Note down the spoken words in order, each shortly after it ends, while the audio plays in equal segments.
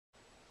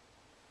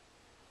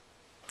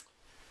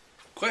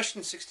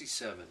Question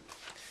 67.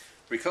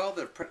 Recall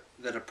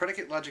that a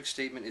predicate logic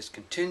statement is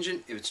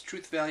contingent if its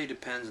truth value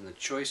depends on the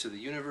choice of the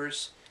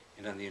universe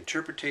and on the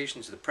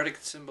interpretations of the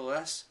predicate symbol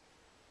S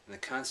and the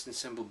constant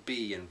symbol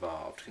B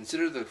involved.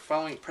 Consider the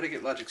following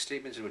predicate logic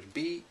statements in which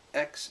B,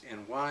 X,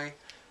 and Y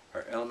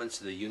are elements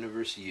of the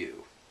universe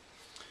U.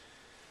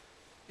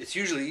 It's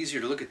usually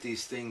easier to look at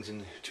these things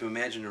and to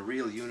imagine a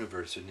real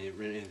universe in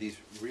these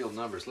real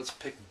numbers. Let's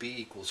pick B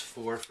equals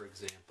 4, for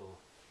example.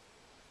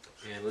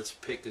 And let's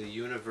pick the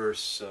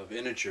universe of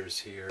integers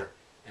here,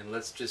 and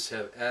let's just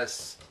have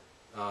S,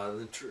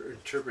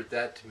 interpret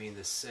that to mean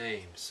the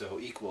same, so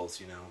equals,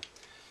 you know.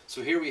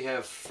 So here we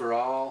have for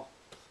all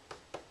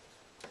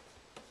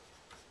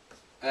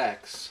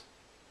X,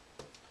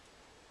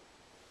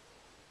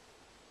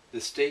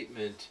 the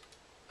statement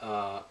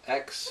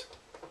X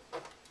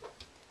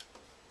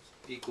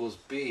equals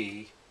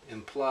B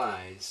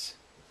implies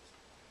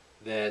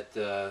that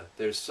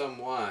there's some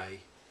Y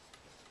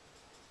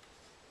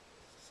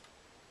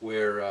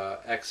where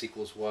X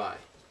equals Y.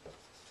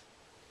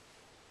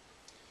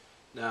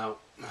 Now,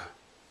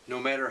 no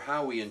matter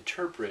how we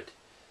interpret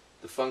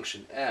the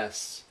function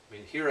S, I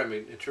mean, here I'm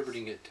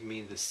interpreting it to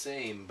mean the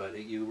same, but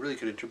you really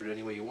could interpret it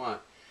any way you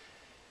want.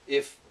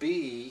 If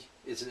B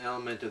is an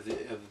element of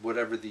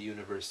whatever the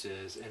universe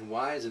is, and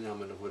Y is an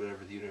element of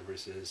whatever the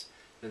universe is,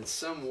 then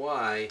some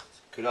Y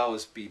could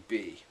always be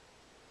B.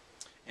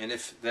 And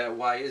if that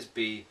Y is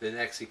B, then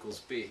X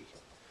equals B.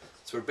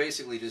 So we're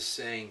basically just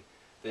saying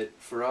that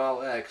for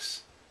all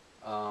X,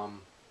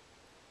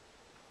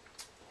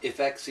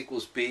 if X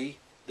equals B,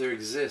 there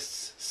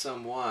exists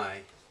some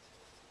Y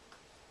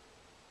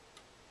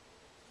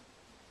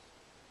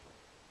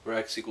where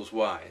X equals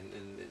Y,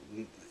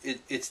 and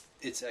it's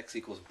X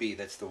equals B.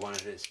 That's the one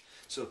it is.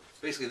 So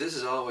basically, this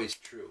is always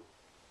true.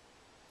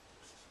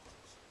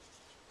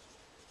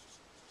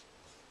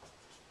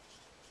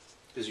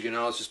 Because you can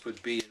always just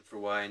put B in for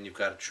Y, and you've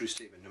got a true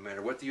statement, no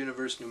matter what the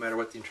universe, no matter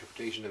what the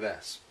interpretation of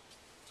S.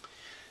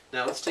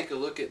 Now let's take a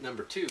look at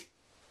number 2.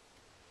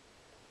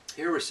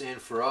 Here we're saying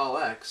for all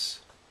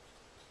X,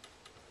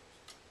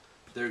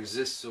 there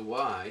exists a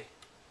Y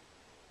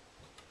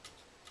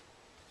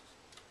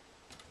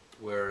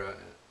where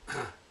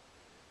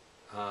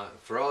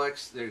for all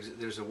X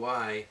there's a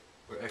Y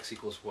where X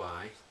equals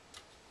Y,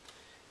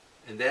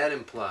 and that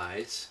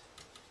implies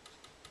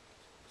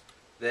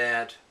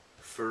that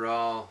for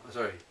all,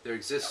 there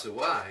exists a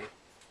Y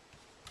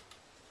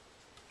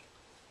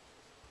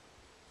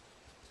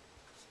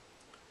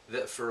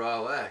that for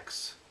all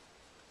X,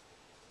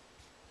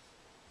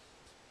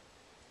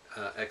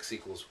 X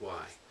equals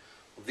Y.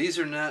 Well, these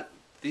are not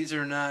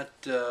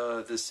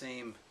the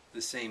same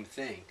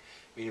thing.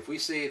 I mean, if we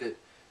say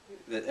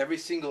that every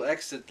single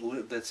X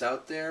that's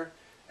out there,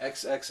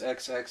 X,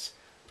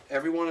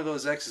 every one of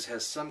those X's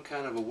has some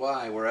kind of a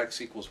Y where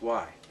X equals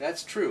Y.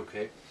 That's true,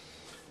 okay?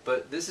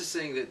 But this is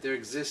saying that there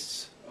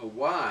exists a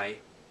Y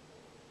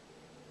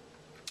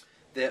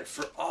that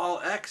for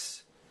all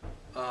X,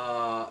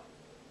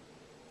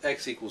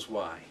 X equals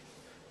Y.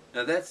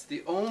 Now that's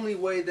the only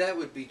way that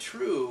would be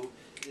true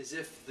is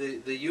if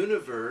the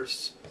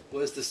universe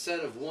was the set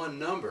of one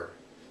number.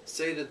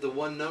 Say that the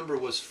one number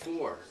was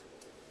 4.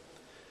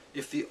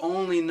 If the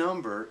only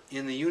number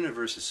in the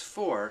universe is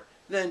 4,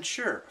 then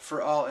sure,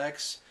 for all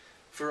X,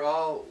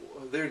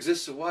 there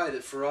exists a Y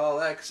that for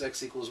all X,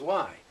 X equals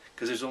Y,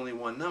 because there's only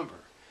one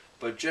number.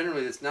 But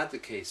generally that's not the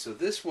case. So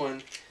this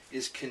one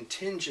is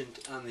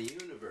contingent on the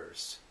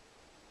universe.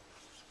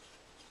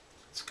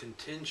 It's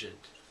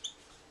contingent.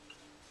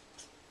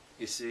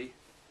 You see?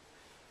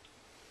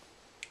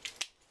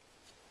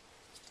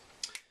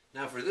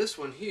 Now for this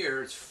one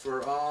here, it's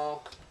for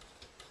all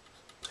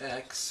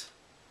X,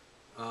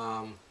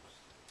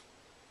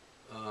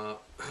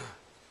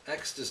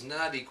 X does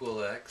not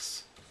equal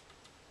X.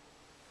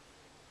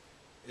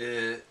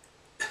 It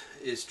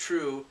is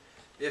true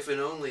if and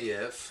only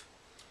if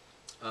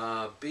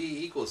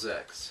B equals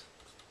X.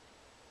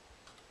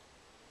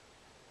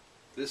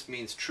 This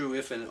means true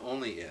if and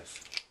only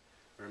if,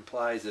 or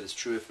implies that it's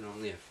true if and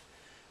only if.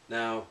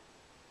 Now,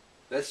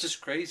 that's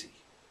just crazy.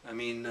 I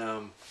mean,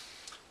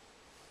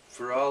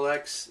 for all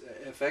X,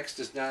 if X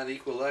does not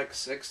equal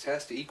X, X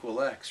has to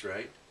equal X,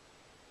 right?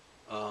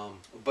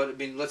 But I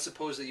mean, let's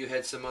suppose that you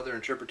had some other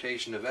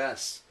interpretation of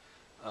S,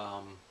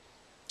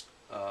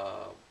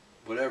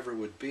 whatever it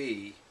would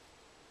be,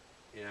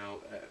 you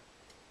know,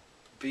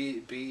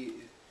 B,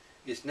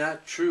 it's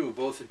not true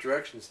both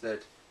directions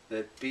that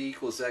B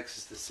equals X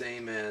is the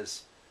same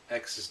as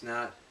X does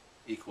not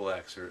equal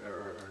X,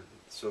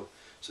 so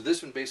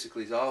this one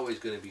basically is always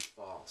going to be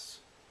false.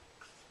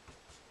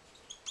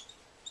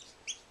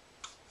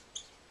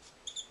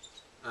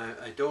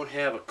 I don't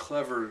have a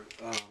clever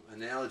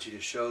analogy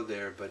to show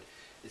there, but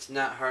it's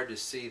not hard to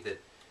see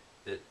that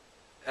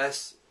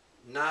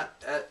SXX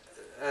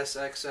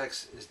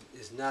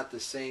is not the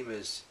same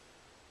as,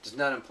 does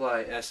not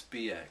imply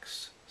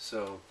SBX.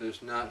 So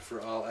there's not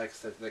for all X,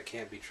 that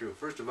can't be true.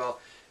 First of all,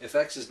 if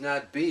X is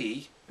not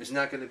B, it's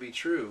not going to be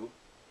true.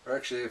 Or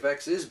actually, if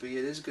X is B,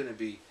 it is going to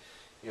be,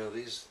 you know,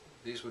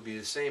 these would be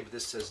the same, but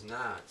this says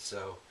not.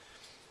 So,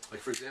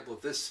 like for example,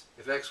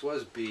 if x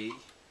was b,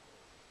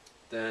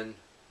 then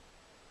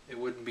it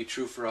wouldn't be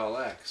true for all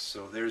x.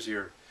 So there's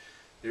your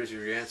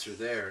answer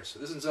there. So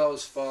this one's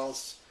always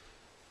false.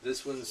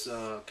 This one's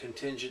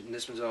contingent, and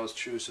this one's always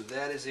true. So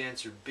that is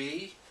answer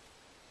B.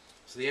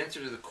 So the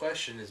answer to the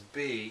question is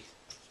B.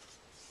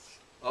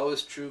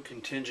 Always true,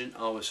 contingent,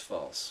 always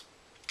false.